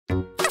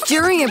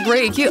During a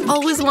break, you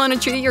always want to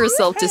treat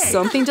yourself to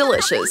something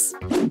delicious.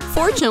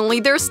 Fortunately,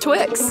 there's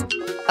Twix.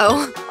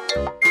 Oh,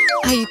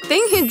 I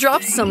think he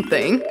dropped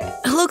something.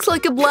 It looks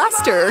like a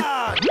blaster.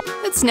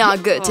 It's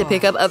not good to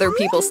pick up other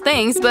people's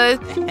things, but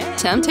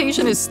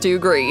temptation is too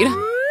great.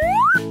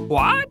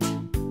 What?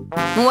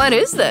 What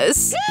is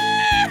this?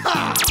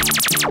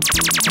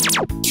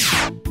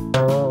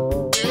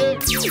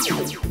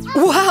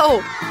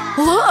 Wow!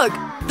 Look!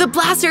 The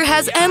blaster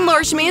has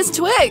enlarged me as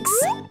Twix!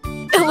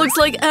 It looks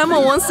like Emma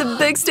wants a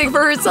big stick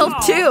for herself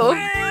too!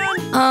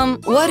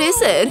 What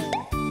is it?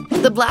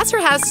 The blaster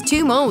has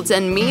 2 modes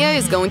and Mia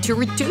is going to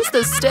reduce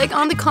the stick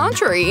on the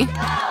contrary.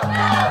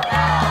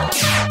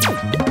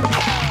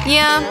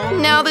 Yeah,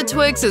 now the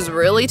Twix is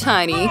really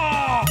tiny.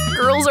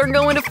 Girls are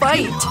going to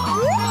fight.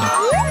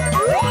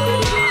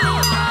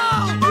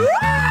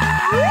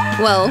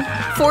 Well,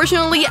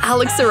 fortunately,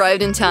 Alex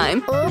arrived in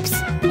time. Oops.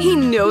 He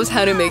knows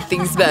how to make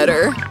things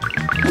better.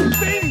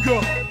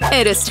 Bingo!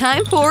 It is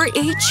time for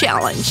a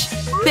challenge.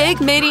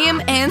 Big,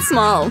 medium, and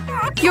small.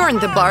 You're on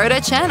the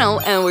BaRaDa channel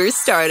and we're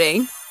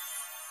starting.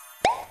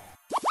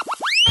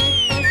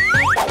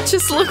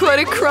 Just look what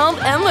a crumb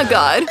Emma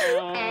got.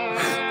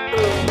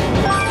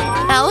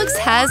 Alex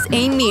has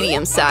a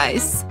medium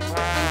size.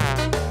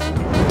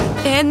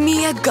 And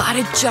Mia got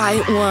a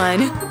giant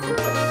one.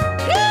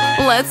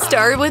 Let's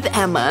start with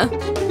Emma.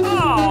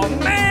 Oh,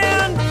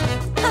 man!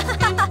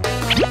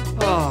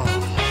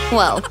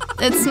 Well,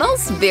 it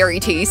smells very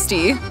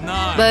tasty.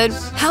 Nice. But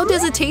how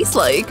does it taste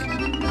like?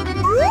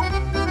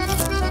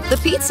 The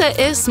pizza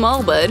is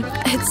small, but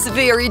it's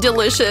very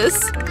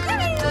delicious.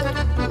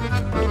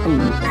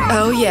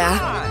 Oh yeah.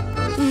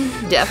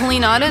 Definitely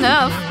not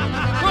enough.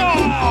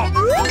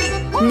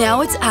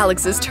 Now it's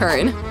Alex's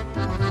turn.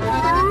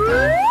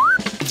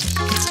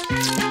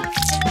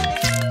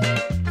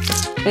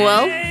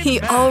 Well, he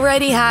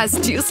already has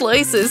 2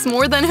 slices,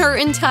 more than her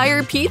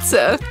entire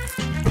pizza.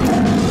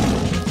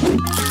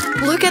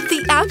 Look at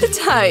the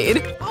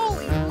appetite!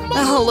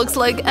 Oh, looks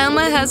like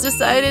Emma has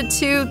decided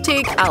to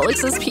take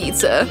Alex's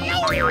pizza.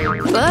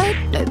 But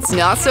it's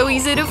not so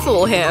easy to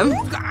fool him.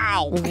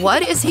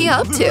 What is he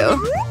up to?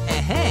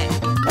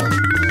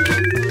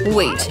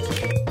 Wait.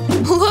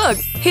 Look!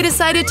 He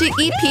decided to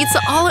eat pizza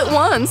all at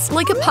once,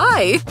 like a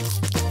pie.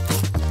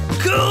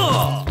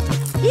 Cool!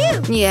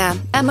 Yeah,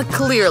 Emma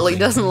clearly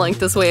doesn't like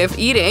this way of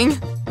eating.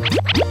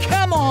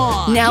 Come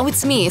on! Now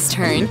it's Mia's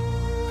turn.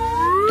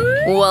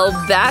 Well,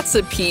 that's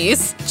a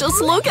piece.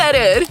 Just look at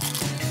it.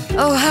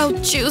 Oh, how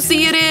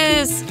juicy it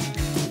is.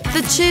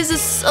 The cheese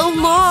is so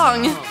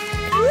long.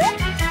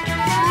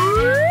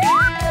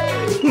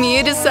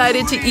 Mia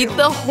decided to eat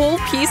the whole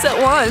piece at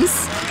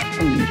once.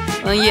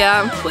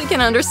 Yeah, we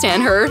can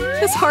understand her.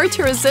 It's hard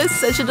to resist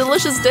such a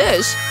delicious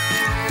dish.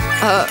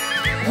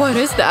 What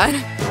is that?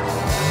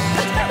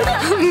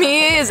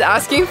 Mia is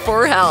asking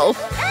for help.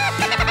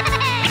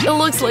 It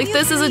looks like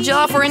this is a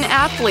job for an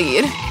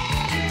athlete.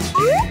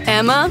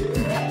 Emma,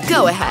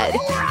 go ahead.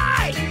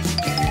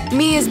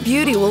 Mia's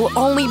beauty will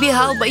only be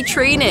held by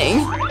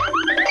training.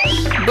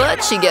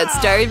 But she gets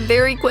tired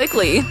very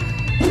quickly.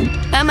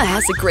 Emma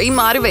has a great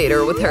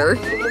motivator with her,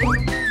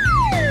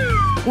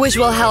 which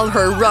will help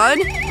her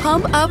run,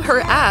 pump up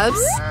her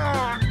abs,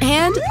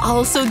 and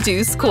also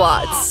do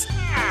squats.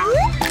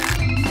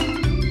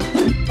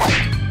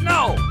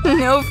 No!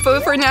 No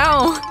food for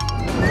now.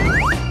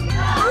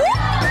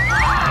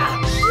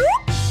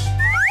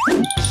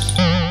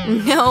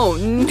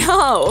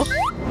 No.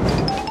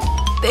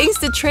 Thanks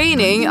to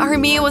training, our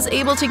Mia was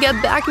able to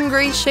get back in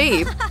great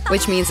shape,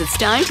 which means it's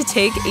time to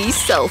take a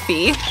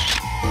selfie.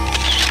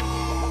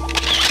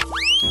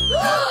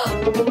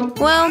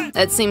 Well,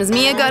 it seems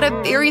Mia got a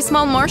very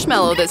small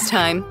marshmallow this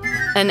time,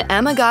 and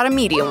Emma got a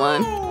medium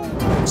one.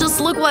 Just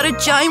look what a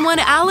giant one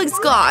Alex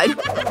got!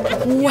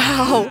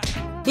 Wow!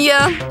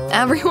 Yeah,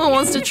 everyone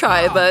wants to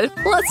try, but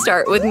let's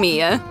start with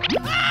Mia.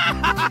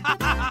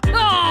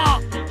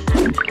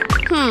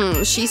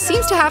 She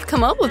seems to have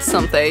come up with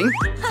something.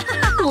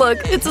 Look,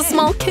 it's a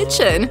small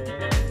kitchen.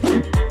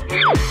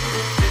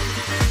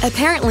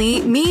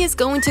 Apparently, Mia is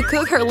going to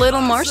cook her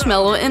little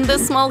marshmallow in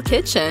this small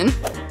kitchen.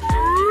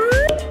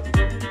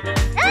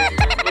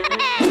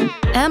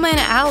 Emma and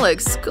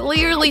Alex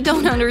clearly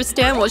don't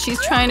understand what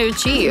she's trying to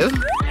achieve.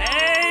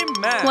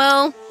 Amen.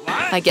 Well,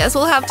 I guess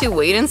we'll have to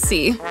wait and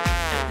see.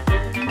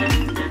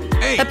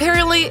 Hey.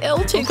 Apparently,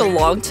 it'll take a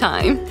long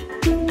time.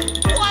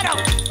 What a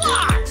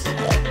fox!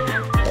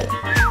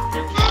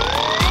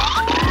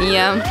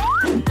 Yeah,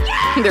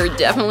 they're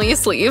definitely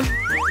asleep.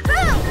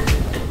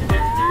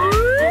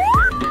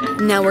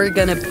 Now we're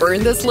gonna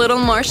burn this little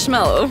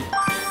marshmallow.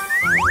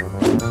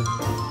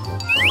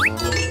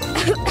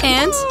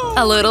 And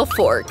a little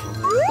fork.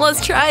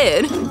 Let's try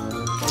it.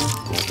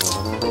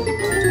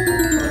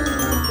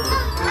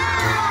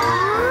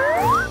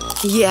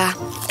 Yeah,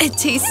 it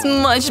tastes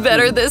much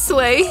better this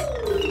way.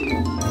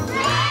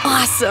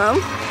 Awesome.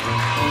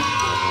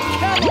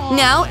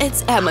 Now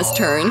it's Emma's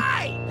turn.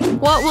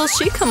 What will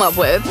she come up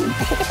with?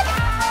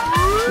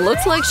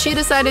 Looks like she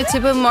decided to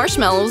put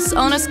marshmallows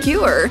on a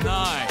skewer.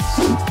 Nice.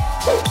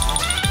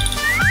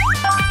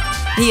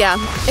 Yeah,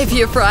 if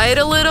you fry it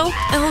a little,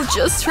 it'll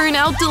just turn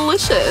out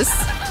delicious.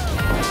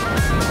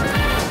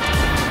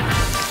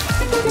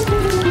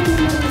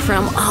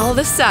 From all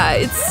the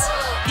sides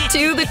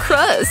to the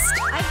crust.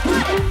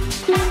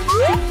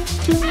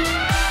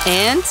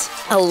 And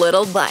a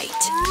little bite.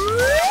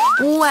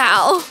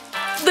 Wow,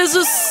 this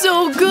is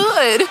so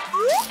good!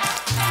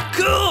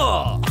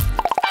 Cool!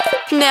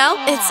 Now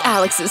it's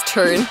Alex's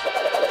turn.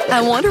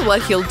 I wonder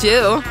what he'll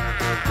do.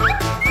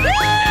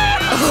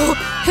 Oh,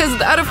 is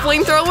that a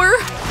flamethrower?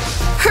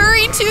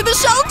 Hurry to the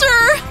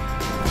shelter!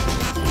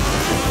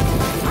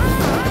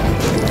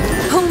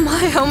 Oh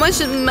my, how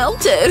much it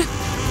melted!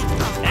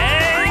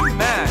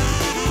 Amen!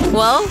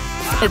 Well,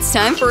 it's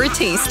time for a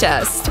taste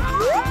test.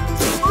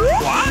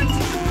 What?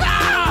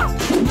 Ah!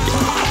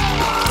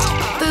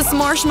 This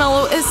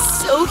marshmallow is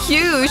so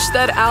huge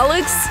that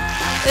Alex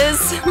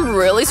is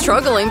really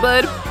struggling,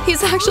 but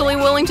he's actually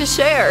willing to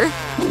share.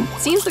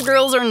 Seems the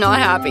girls are not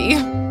happy.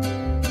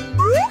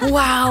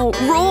 Wow,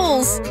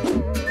 rolls!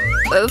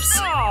 Oops,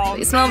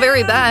 they smell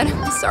very bad.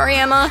 Sorry,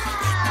 Emma.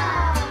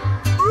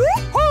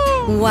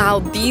 Wow,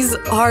 these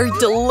are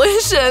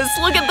delicious!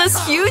 Look at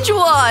this huge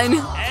one!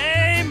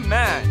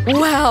 Amen!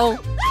 Wow.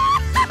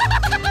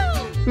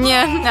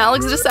 Yeah,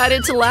 Alex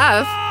decided to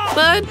laugh,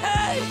 but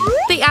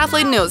the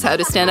athlete knows how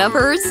to stand up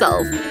for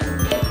herself.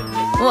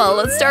 Well,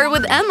 let's start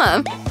with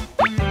Emma.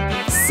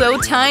 So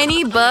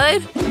tiny,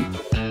 but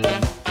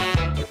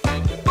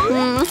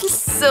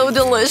so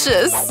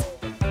delicious.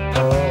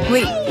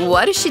 Wait,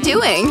 what is she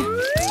doing?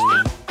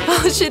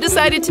 Oh, she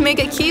decided to make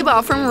a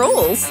kebab from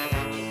rolls.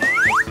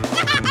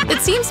 It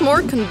seems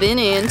more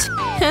convenient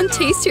and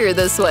tastier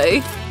this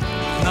way.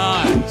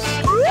 Nice!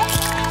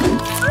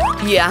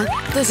 Yeah,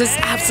 this is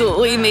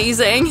absolutely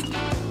amazing.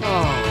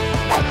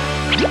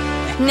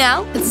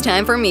 Now it's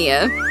time for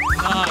Mia.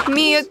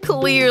 Mia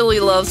clearly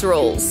loves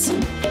rolls.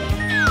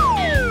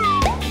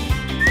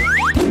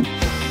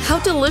 How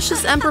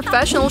delicious and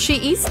professional she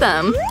eats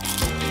them.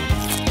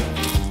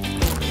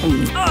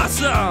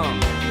 Awesome!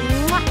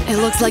 It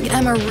looks like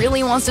Emma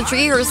really wants to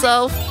treat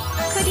herself.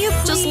 Could you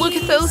please? Just look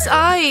at those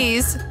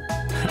eyes.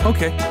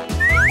 Okay.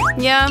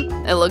 Yeah,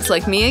 it looks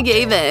like Mia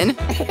gave in.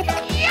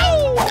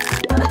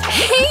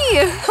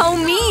 Hey, how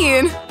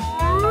mean!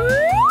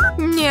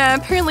 Yeah,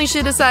 apparently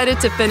she decided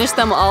to finish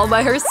them all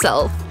by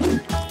herself.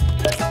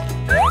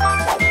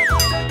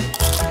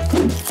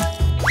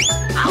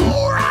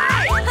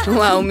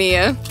 Wow,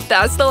 Mia,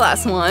 that's the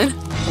last one.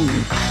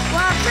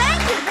 Well,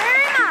 thank you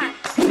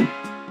very much.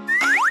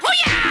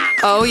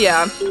 Oh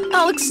yeah,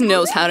 Alex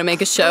knows how to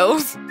make a show.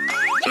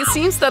 It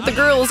seems that the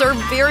girls are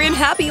very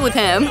unhappy with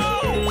him.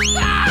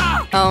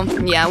 Oh,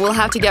 yeah, we'll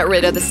have to get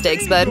rid of the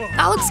sticks, but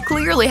Alex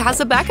clearly has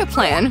a backup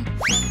plan.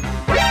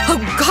 Oh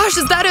gosh,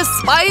 is that a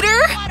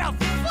spider?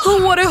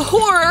 Oh, what a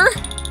horror!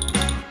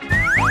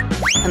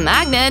 A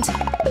magnet?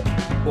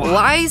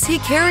 Why is he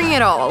carrying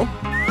it all?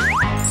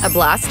 A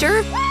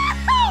blaster?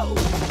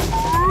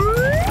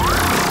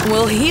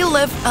 Will he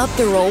lift up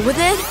the roll with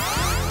it?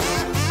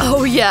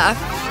 Oh yeah.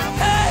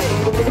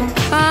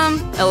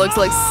 It looks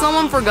like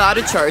someone forgot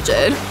to charge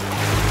it.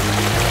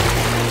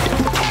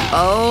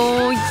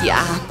 Oh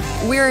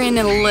yeah, we're in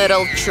a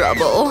little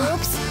trouble.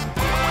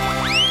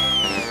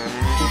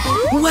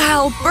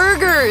 Wow,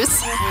 burgers!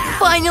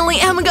 Finally,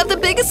 Emma got the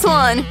biggest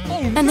one!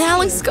 And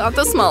Alex got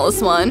the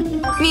smallest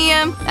one.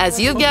 Mia, as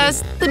you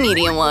guessed, the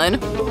medium one.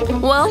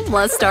 Well,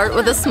 let's start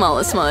with the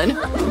smallest one.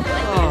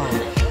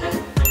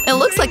 It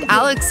looks like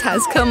Alex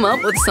has come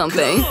up with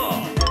something.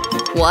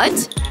 What?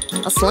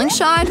 A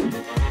slingshot?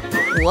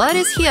 What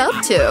is he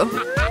up to?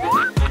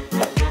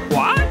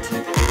 What?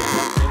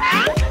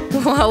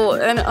 Wow,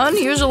 an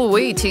unusual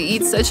way to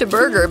eat such a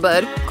burger,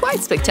 but quite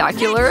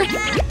spectacular.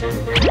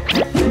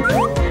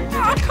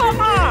 Oh, come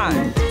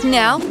on!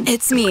 Now,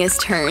 it's Mia's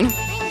turn.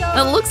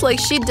 It looks like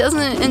she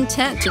doesn't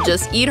intend to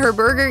just eat her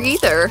burger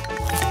either.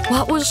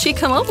 What will she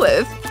come up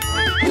with?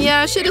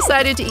 Yeah, she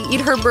decided to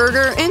eat her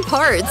burger in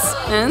parts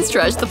and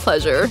stretch the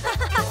pleasure.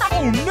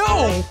 Oh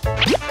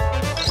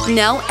no!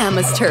 Now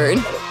Emma's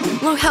turn.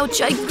 Look how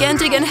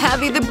gigantic and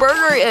heavy the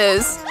burger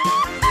is.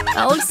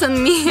 Alex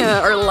and Mia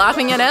are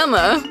laughing at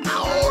Emma.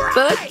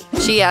 But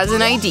she has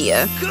an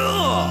idea.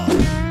 Cool!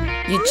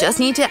 You just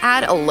need to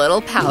add a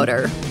little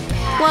powder.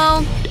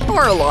 Well,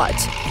 or a lot.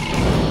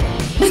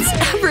 It's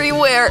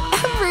everywhere,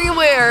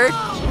 everywhere.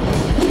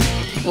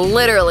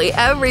 Literally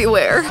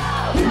everywhere.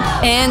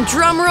 And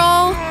drum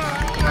roll.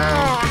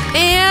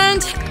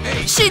 And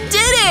she did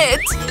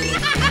it!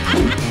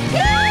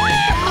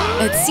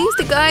 It seems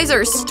the guys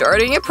are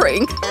starting a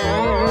prank.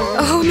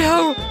 Oh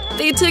no!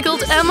 They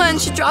tickled Emma and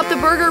she dropped the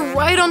burger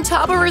right on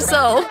top of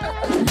herself.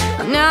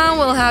 Now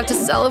we'll have to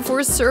sell it for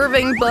a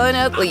serving bun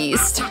at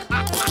least.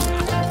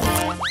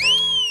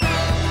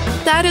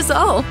 That is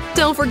all.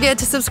 Don't forget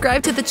to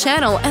subscribe to the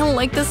channel and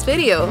like this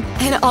video.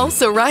 And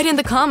also write in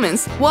the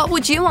comments what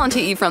would you want to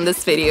eat from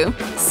this video.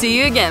 See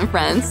you again,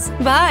 friends.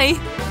 Bye!